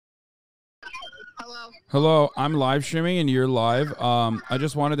Hello. Hello, I'm live streaming and you're live. I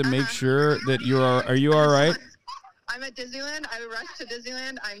just wanted to make sure that are you all right? I'm at Disneyland. I rushed to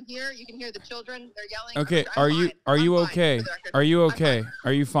Disneyland. I'm here. You can hear the children. They're yelling. Okay, I'm are you okay? Are you okay?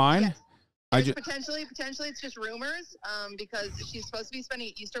 Are you fine? Yes. Potentially it's just rumors, because she's supposed to be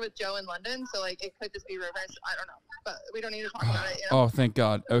spending Easter with Joe in London, so like it could just be rumors. I don't know, but we don't need to talk about it. You know? Oh, thank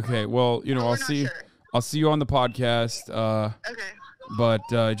God. Okay, well, I'll see. Sure. I'll see you on the podcast. Okay. But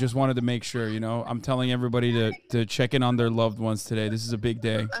just wanted to make sure, I'm telling everybody to check in on their loved ones today. This is a big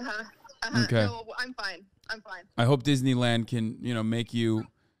day. Okay. No, I'm fine. I hope Disneyland can, make you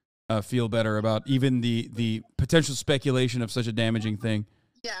feel better about even the potential speculation of such a damaging thing.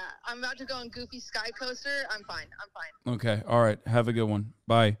 Yeah, I'm about to go on Goofy Sky Coaster. I'm fine. Okay. All right. Have a good one.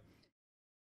 Bye.